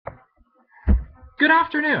Good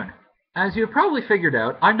afternoon. As you have probably figured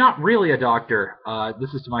out, I'm not really a doctor.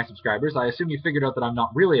 This is to my subscribers. I assume you figured out that I'm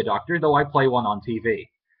not really a doctor, though I play one on TV.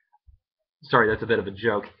 Sorry, that's a bit of a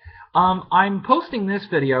joke. I'm posting this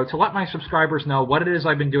video to let my subscribers know what it is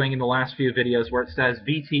I've been doing in the last few videos where it says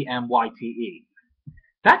VTMYTE.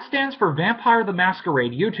 That stands for Vampire the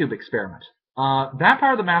Masquerade YouTube Experiment.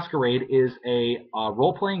 Vampire the Masquerade is a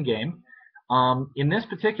role-playing game. In this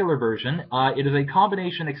particular version, it is a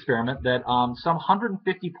combination experiment that some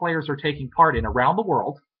 150 players are taking part in around the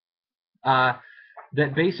world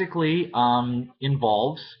that basically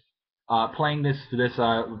involves playing this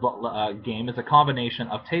game as a combination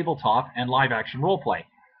of tabletop and live-action roleplay.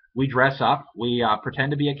 We dress up, we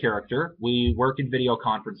pretend to be a character, we work in video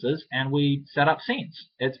conferences, and we set up scenes.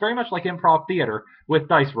 It's very much like improv theater with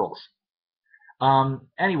dice rolls.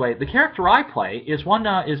 Anyway, the character I play is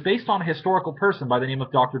based on a historical person by the name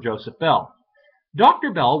of Dr. Joseph Bell.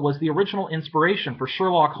 Dr. Bell was the original inspiration for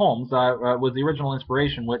Sherlock Holmes. Was the original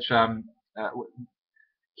inspiration, which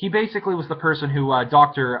he basically was the person who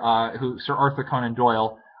Sir Arthur Conan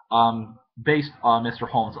Doyle based Mr.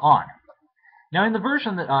 Holmes on. Now, in the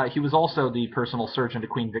version that he was also the personal surgeon to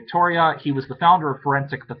Queen Victoria, he was the founder of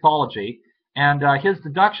forensic pathology, and his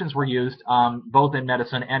deductions were used both in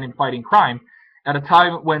medicine and in fighting crime at a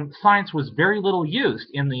time when science was very little used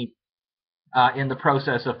in the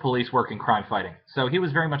process of police work and crime fighting. So he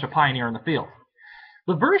was very much a pioneer in the field.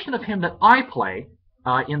 The version of him that I play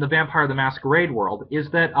in the Vampire the Masquerade world is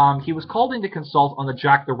that he was called in to consult on the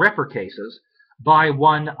Jack the Ripper cases by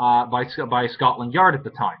Scotland Yard at the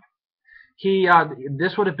time.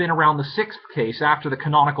 This would have been around the 6th case after the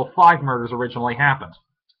canonical 5 murders originally happened.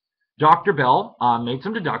 Dr. Bell made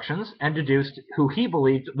some deductions and deduced who he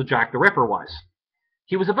believed the Jack the Ripper was.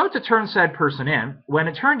 He was about to turn said person in when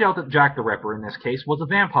it turned out that Jack the Ripper, in this case, was a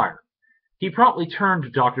vampire. He promptly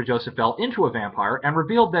turned Dr. Joseph Bell into a vampire and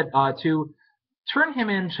revealed that to turn him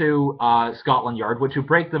into Scotland Yard were to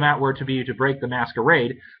break the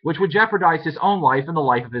masquerade, which would jeopardize his own life and the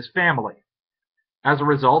life of his family. As a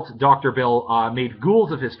result, Dr. Bill made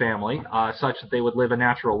ghouls of his family, such that they would live a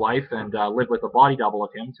natural life and live with a body double of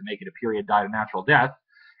him to make it appear he had died a natural death,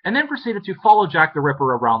 and then proceeded to follow Jack the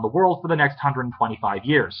Ripper around the world for the next 125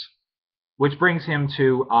 years, which brings him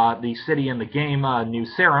to the city in the game, New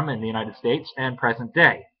Sarum in the United States, and present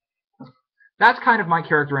day. That's kind of my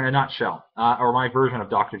character in a nutshell, or my version of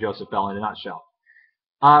Dr. Joseph Bell in a nutshell.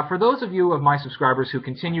 For those of you of my subscribers who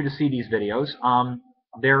continue to see these videos,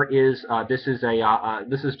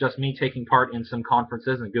 this is just me taking part in some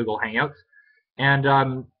conferences and Google Hangouts,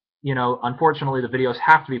 and unfortunately the videos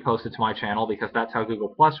have to be posted to my channel because that's how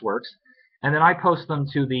Google Plus works, and then I post them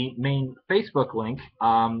to the main Facebook link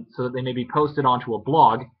so that they may be posted onto a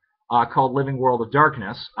blog called Living World of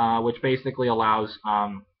Darkness, which basically allows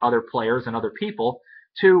other players and other people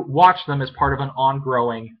to watch them as part of an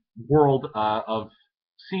ongoing world of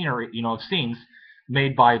scenery, of scenes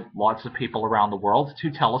made by lots of people around the world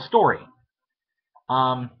to tell a story.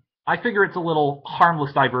 I figure it's a little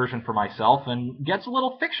harmless diversion for myself and gets a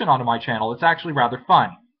little fiction onto my channel. It's actually rather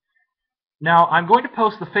fun. Now, I'm going to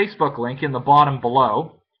post the Facebook link in the bottom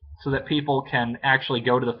below so that people can actually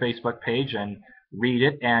go to the Facebook page and read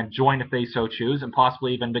it and join if they so choose, and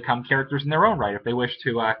possibly even become characters in their own right if they wish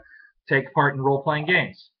to take part in role-playing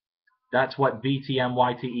games. That's what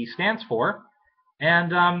VTMYTE stands for.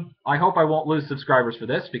 And I hope I won't lose subscribers for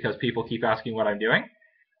this because people keep asking what I'm doing.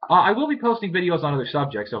 I will be posting videos on other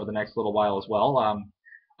subjects over the next little while as well.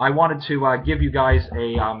 I wanted to give you guys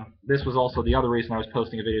this was also the other reason I was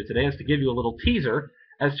posting a video today, is to give you a little teaser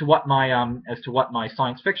as to what my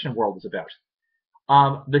science fiction world is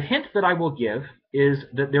about. The hint that I will give is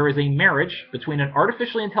that there is a marriage between an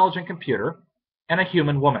artificially intelligent computer and a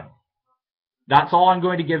human woman. That's all I'm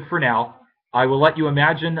going to give for now. I will let you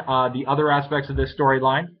imagine the other aspects of this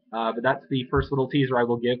storyline, but that's the first little teaser I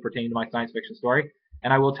will give pertaining to my science fiction story,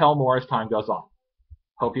 and I will tell more as time goes on.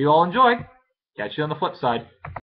 Hope you all enjoy. Catch you on the flip side.